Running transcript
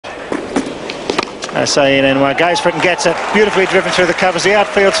Saeed Anwar goes for it and gets it. Beautifully driven through the covers. The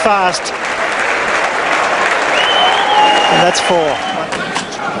outfield's fast. And that's 4.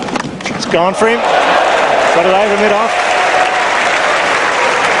 It's gone for him. Got it over mid-off.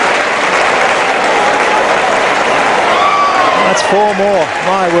 That's 4 more.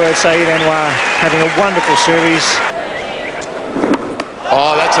 My word, Saeed Anwar having a wonderful series.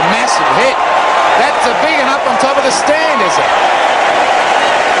 Oh, that's a massive hit. That's a big one up on top of the stand, is it?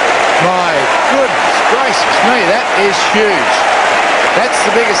 My goodness gracious me, that is huge. That's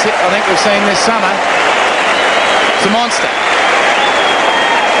the biggest hit I think we've seen this summer. It's a monster.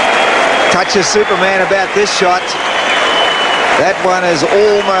 Touch of Superman about this shot. That one has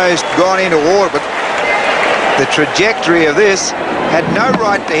almost gone into orbit. The trajectory of this had no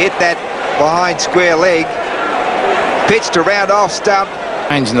right to hit that behind square leg. Pitched around off stump.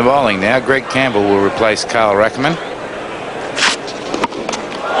 Changing the bowling now. Greg Campbell will replace Carl Rackerman.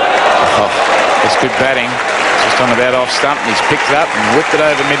 Oh, that's good batting. Just on about off stump. And he's picked it up and whipped it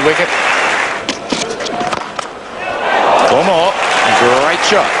over mid-wicket. 4 more. Great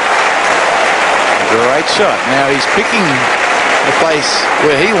shot. Great shot. Now he's picking the place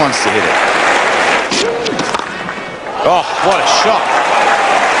where he wants to hit it. Oh, what a shot.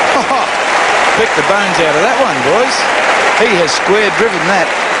 Oh, pick the bones out of that one, boys. He has square driven that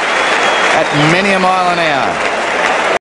at many a mile an hour.